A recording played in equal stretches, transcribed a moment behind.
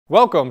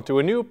Welcome to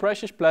a new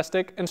Precious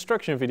Plastic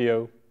instruction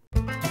video.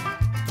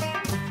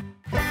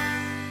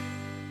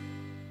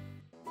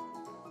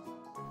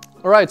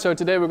 Alright, so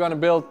today we're going to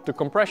build the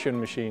compression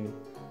machine.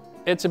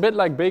 It's a bit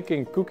like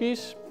baking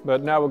cookies,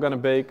 but now we're going to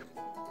bake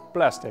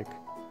plastic.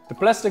 The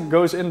plastic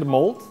goes in the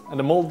mold and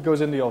the mold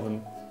goes in the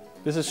oven.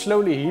 This is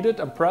slowly heated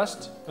and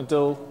pressed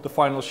until the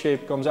final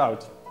shape comes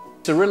out.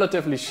 It's a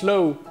relatively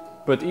slow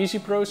but easy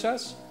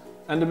process,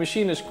 and the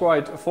machine is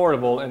quite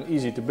affordable and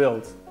easy to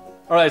build.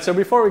 Alright, so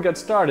before we get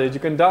started, you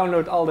can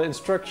download all the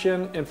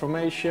instruction,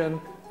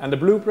 information and the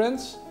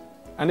blueprints.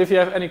 And if you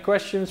have any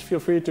questions, feel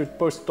free to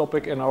post a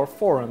topic in our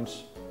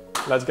forums.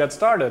 Let's get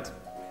started.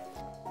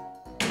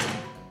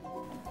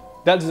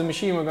 That's the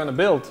machine we're going to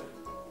build.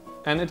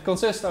 And it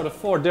consists out of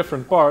 4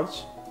 different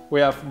parts. We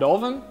have the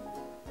oven,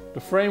 the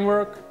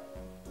framework,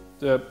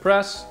 the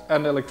press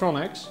and the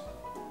electronics.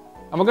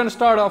 And we're going to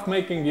start off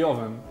making the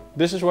oven.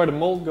 This is where the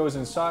mold goes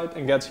inside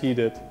and gets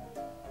heated.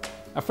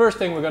 And first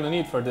thing we're going to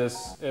need for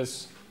this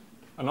is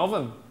an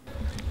oven.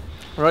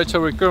 Alright,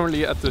 so we're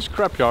currently at the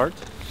scrapyard,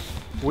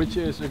 which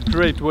is a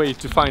great way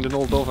to find an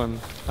old oven.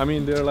 I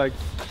mean, they're like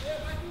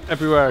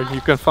everywhere you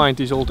can find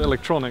these old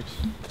electronics,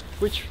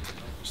 which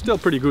is still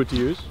pretty good to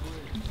use.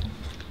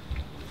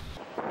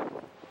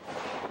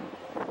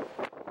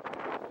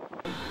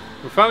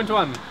 We found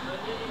one.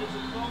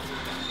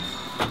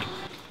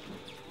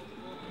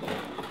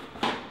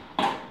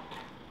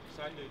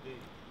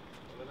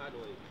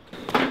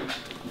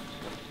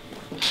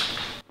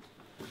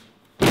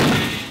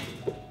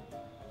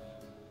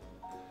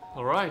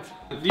 Alright,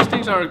 these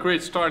things are a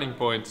great starting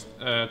point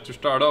to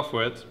start off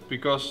with,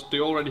 because they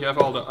already have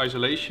all the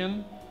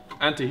isolation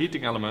and the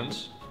heating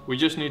elements. We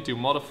just need to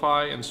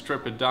modify and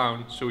strip it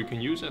down so we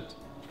can use it.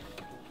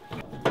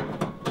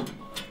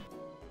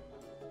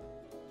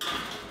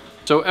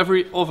 So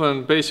every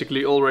oven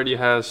basically already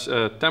has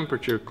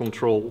temperature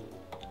control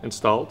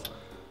installed.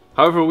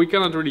 However, we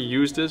cannot really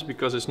use this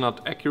because it's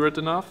not accurate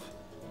enough.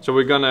 So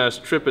we're gonna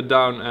strip it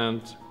down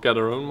and get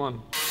our own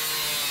one.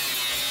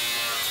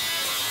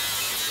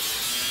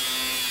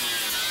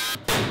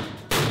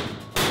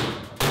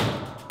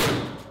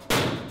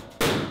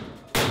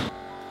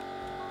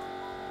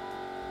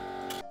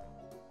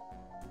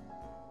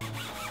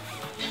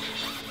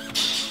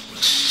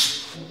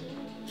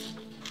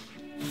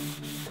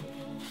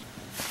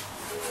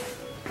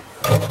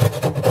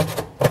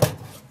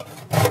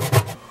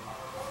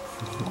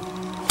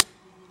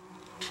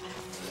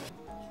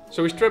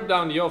 So we stripped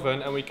down the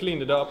oven and we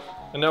cleaned it up,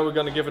 and now we're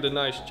going to give it a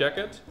nice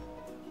jacket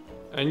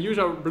and use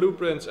our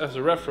blueprints as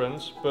a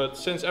reference, but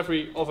since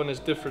every oven is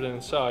different in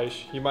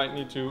size, you might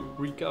need to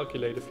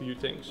recalculate a few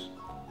things.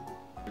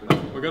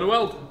 We're going to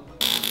weld.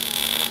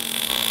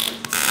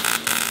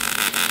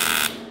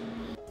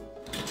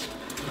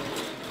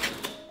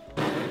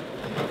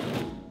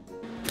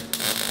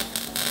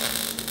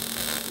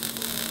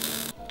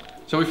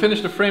 So we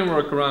finished the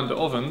framework around the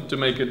oven to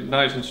make it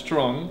nice and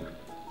strong.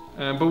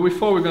 But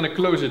before we're going to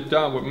close it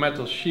down with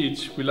metal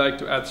sheets, we like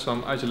to add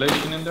some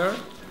isolation in there.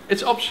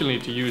 It's optional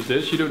to use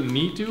this, you don't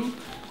need to,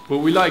 but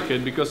we like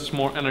it because it's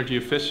more energy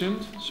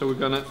efficient. So we're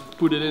going to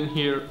put it in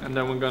here and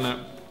then we're going to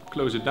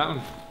close it down.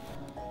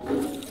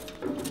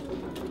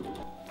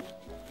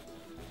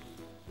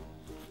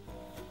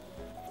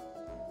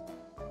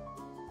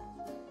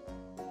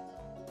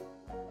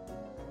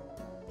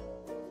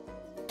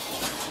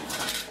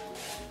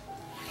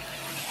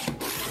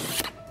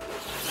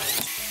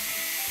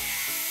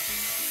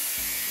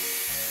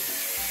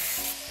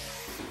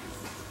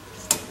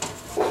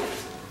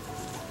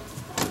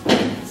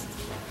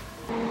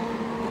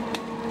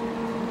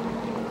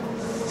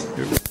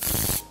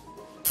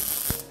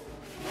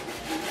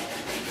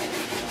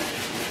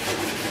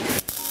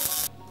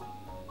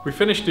 We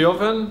finished the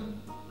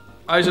oven,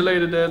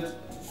 isolated it,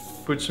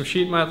 put some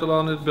sheet metal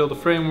on it, built a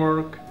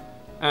framework,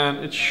 and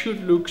it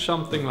should look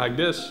something like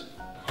this.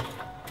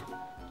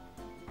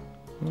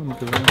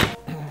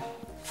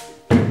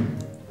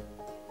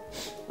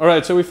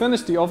 Alright, so we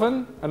finished the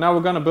oven and now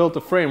we're going to build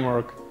the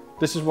framework.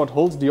 This is what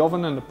holds the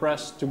oven and the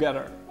press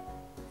together.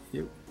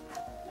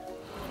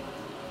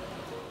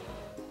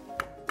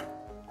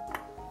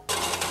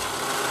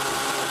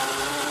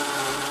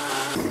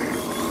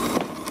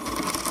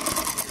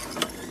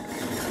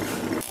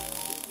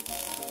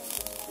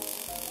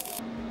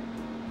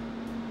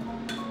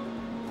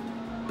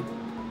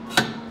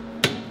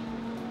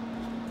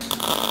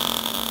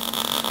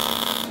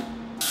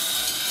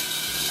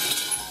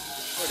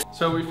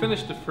 So we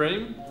finished the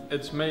frame.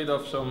 It's made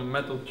of some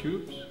metal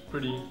tubes,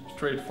 pretty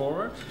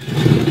straightforward.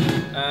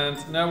 And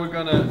now we're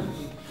gonna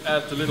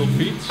add the little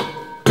feet.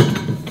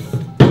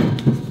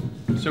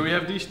 So we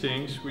have these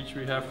things, which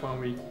we have when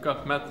we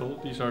cut metal.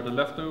 These are the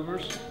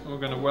leftovers, and we're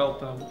gonna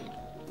weld them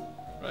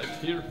right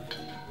here.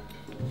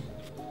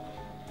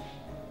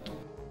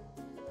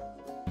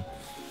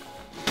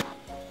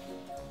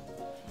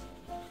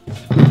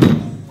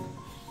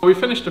 We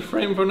finished the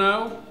frame for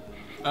now.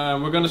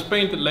 We're going to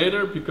paint it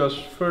later because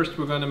first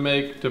we're going to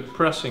make the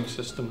pressing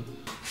system.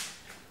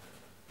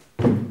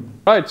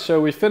 Right,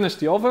 so we finished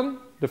the oven,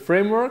 the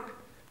framework,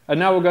 And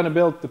now we're going to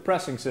build the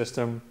pressing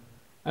system.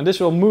 And this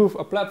will move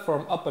a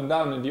platform up and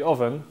down in the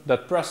oven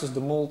that presses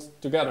the mold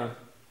together.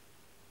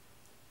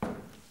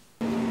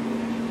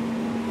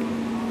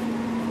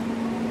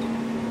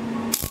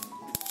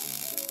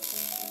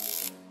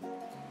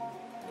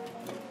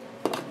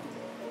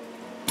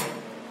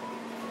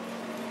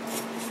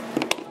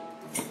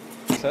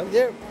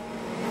 Yeah.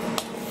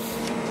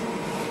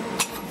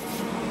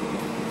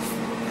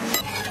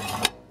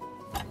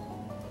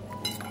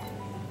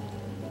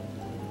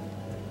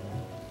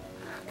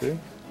 Okay.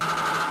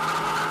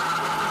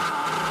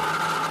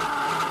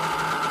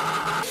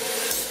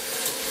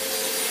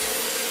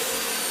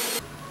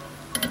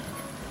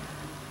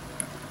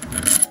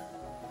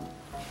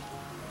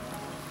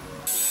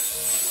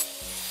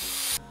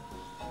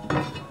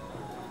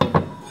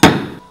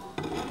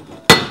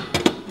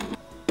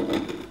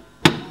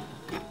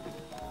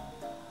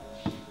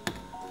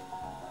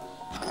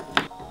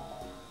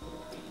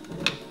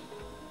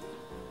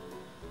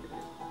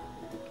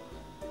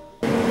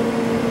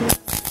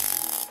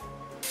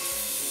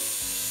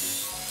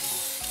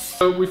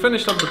 So we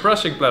finished up the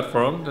pressing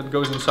platform that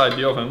goes inside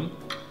the oven,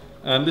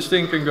 and this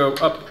thing can go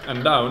up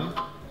and down.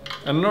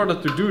 And in order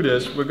to do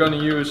this, we're going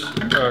to use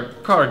a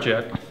car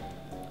jack,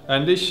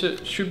 and this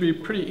should be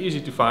pretty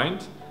easy to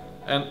find.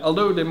 And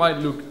although they might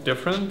look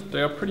different,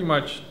 they are pretty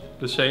much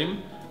the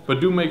same, but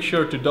do make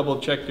sure to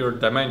double check your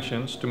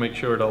dimensions to make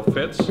sure it all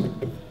fits.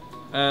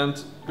 And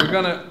we're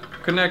going to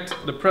connect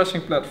the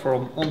pressing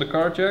platform on the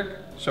car jack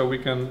so we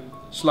can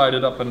slide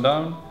it up and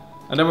down.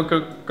 And then we're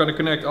going to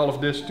connect all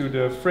of this to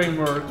the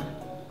framework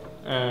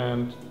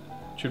and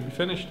it should be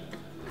finished.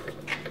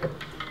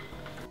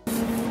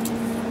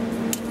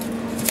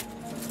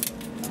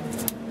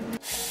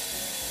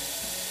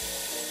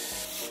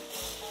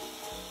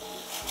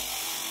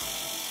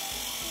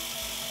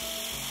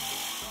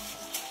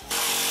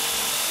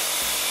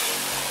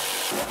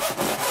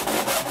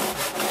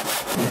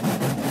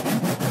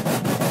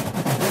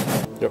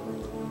 Yep.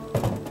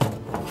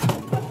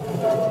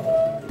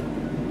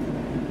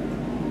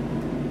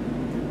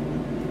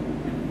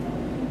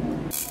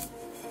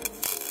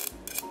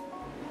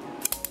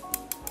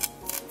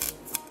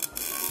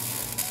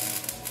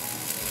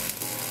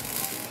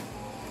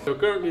 So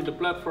currently the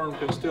platform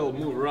can still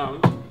move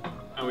around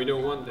and we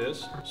don't want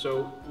this.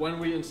 So when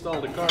we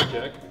install the car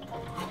jack,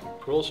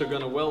 we're also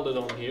going to weld it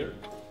on here.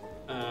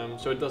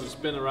 So it doesn't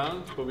spin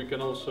around, but we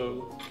can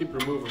also keep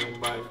removing it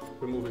by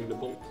removing the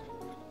bolt.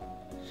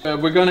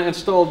 We're going to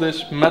install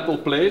this metal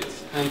plate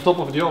on top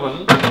of the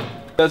oven.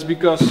 That's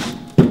because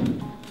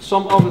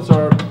some ovens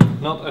are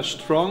not as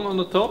strong on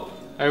the top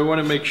and we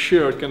want to make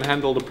sure it can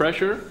handle the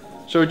pressure.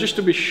 So just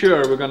to be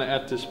sure, we're going to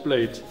add this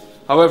plate.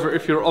 However,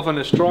 if your oven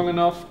is strong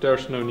enough,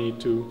 there's no need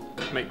to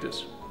make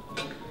this.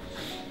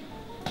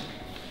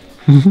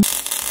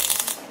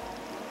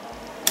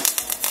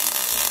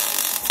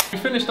 We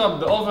finished up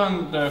the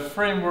oven, the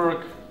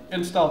framework,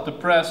 installed the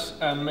press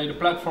and made a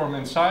platform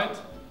inside.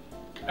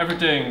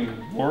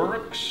 Everything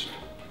works,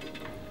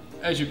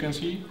 as you can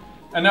see.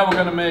 And now we're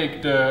going to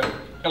make the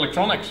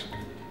electronics.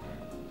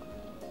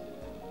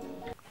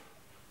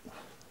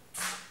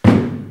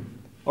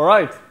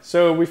 Alright,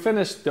 so we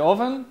finished the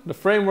oven, the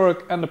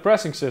framework and the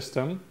pressing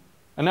system.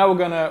 And now we're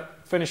going to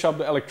finish up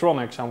the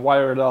electronics and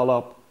wire it all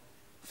up.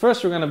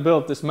 First we're going to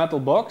build this metal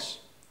box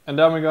and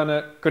then we're going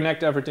to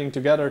connect everything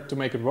together to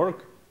make it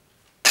work.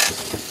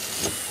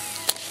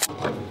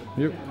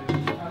 Yep.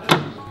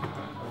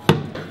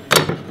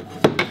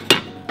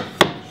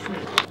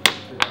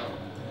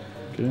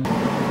 Okay.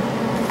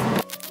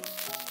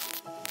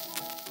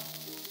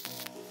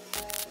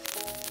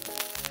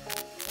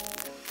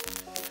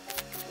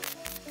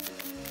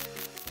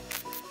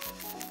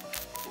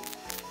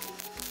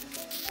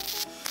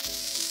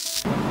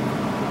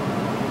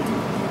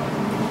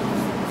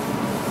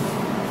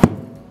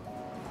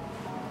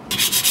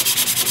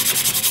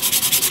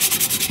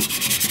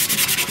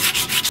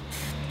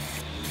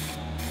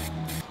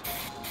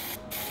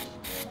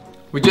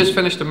 We just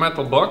finished the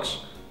metal box.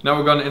 Now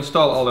we're going to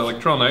install all the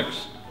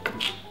electronics.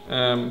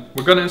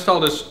 We're going to install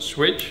this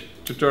switch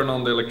to turn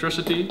on the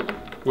electricity,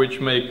 which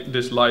make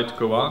this light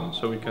go on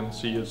so we can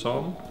see it's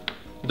on.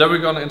 Then we're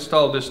going to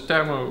install this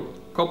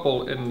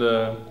thermocouple in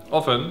the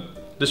oven.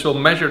 This will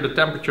measure the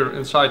temperature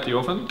inside the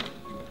oven,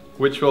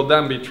 which will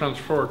then be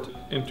transferred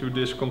into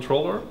this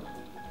controller,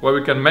 where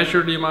we can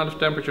measure the amount of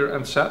temperature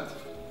and set.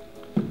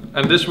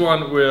 And this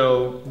one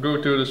will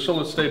go to the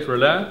solid state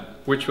relay,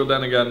 which will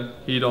then again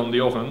heat on the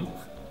oven.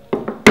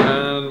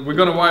 And we're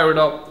going to wire it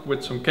up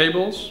with some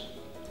cables.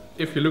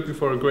 If you're looking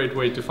for a great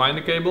way to find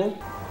a cable.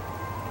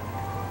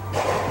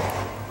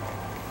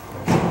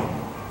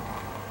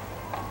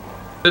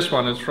 This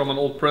one is from an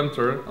old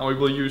printer and we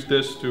will use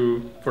this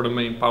for the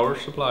main power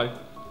supply.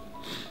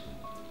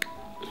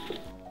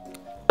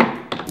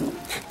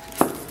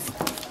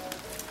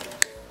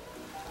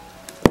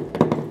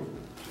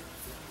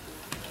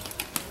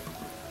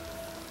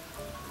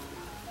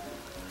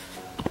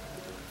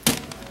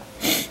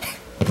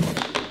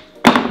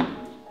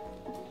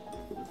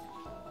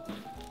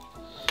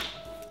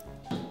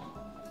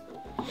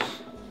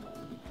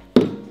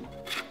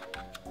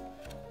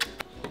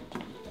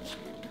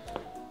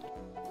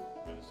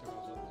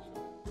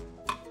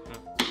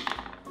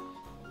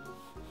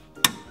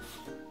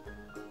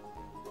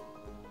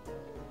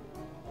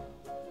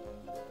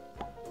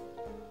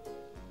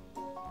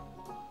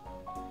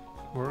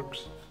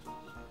 works.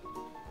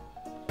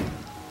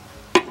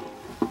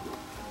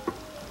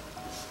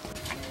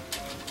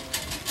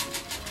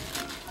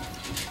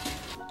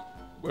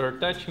 We're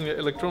attaching the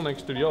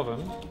electronics to the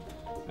oven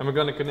and we're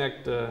going to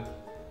connect the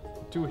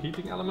two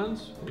heating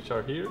elements, which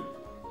are here,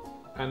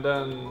 and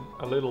then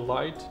a little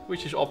light,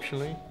 which is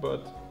optionally,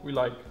 but we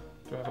like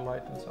to have a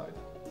light inside.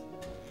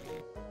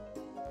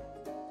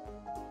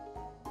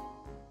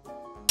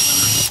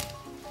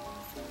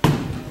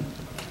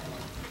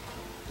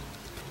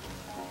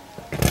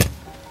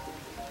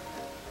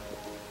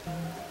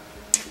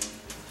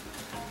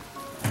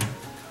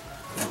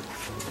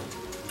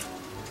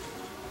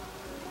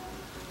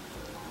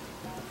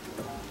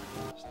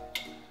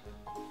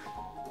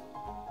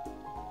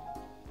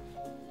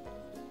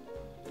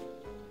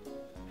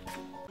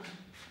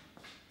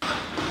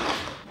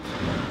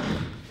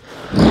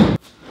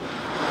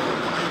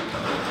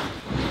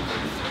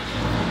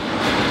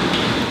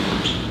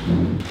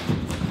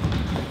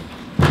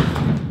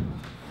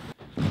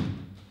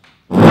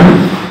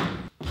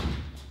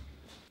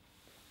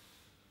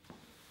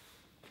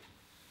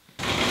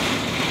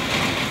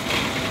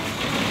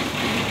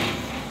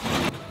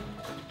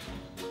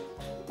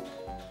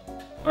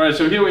 Alright,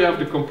 so here we have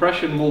the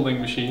compression molding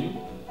machine,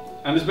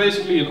 and it's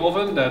basically an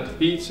oven that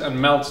heats and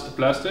melts the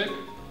plastic,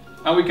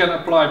 and we can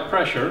apply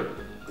pressure.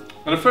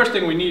 And the first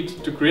thing we need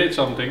to create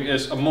something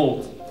is a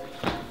mold.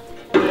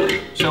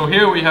 So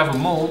here we have a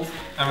mold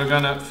and we're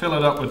gonna fill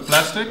it up with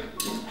plastic.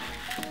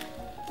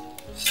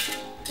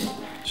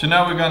 So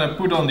now we're gonna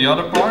put on the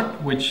other part,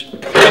 which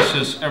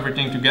presses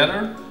everything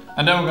together,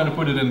 and then we're gonna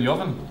put it in the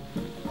oven.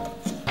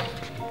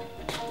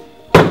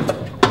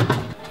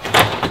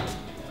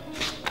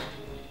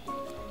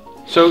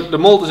 So the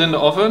mold is in the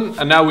oven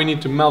and now we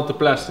need to melt the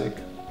plastic.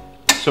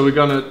 So we're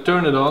gonna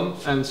turn it on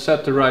and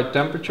set the right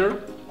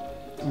temperature.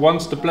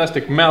 Once the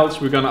plastic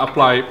melts, we're gonna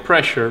apply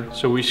pressure,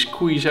 so we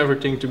squeeze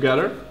everything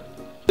together.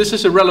 This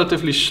is a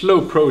relatively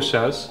slow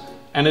process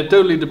and it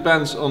totally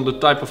depends on the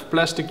type of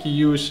plastic you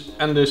use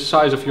and the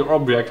size of your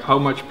object, how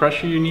much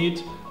pressure you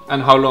need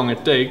and how long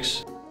it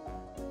takes.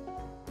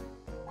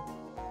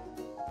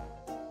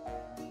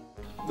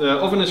 The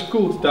oven is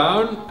cooled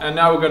down and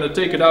now we're gonna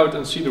take it out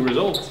and see the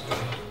result.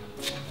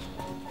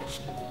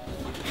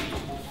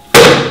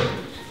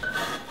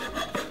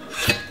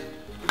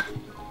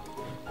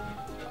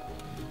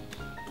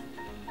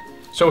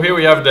 So here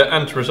we have the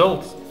end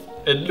result.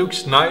 It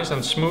looks nice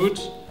and smooth,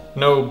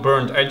 no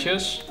burnt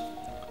edges.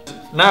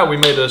 Now we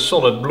made a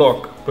solid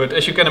block, but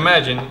as you can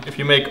imagine, if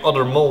you make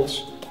other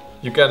molds,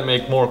 you can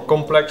make more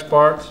complex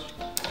parts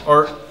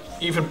or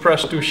even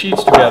press two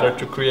sheets together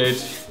to create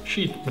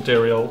sheet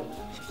material.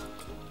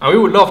 And we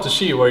would love to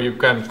see where you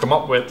can come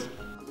up with.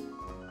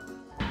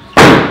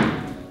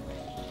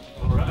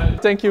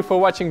 Alright. Thank you for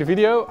watching the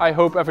video. I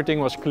hope everything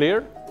was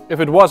clear.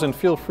 If it wasn't,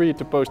 feel free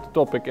to post the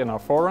topic in our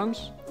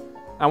forums.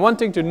 And one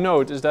thing to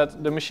note is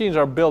that the machines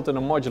are built in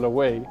a modular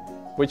way,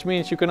 which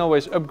means you can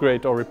always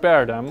upgrade or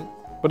repair them,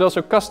 but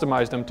also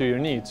customize them to your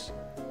needs.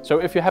 So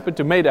if you happen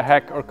to make a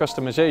hack or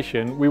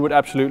customization, we would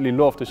absolutely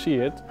love to see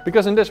it,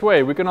 because in this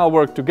way we can all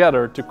work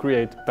together to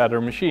create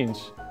better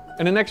machines.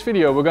 In the next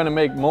video we're going to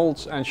make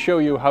molds and show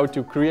you how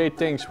to create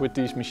things with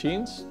these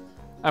machines.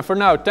 And for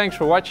now, thanks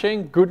for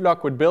watching, good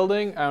luck with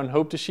building, and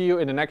hope to see you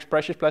in the next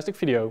Precious Plastic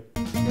video.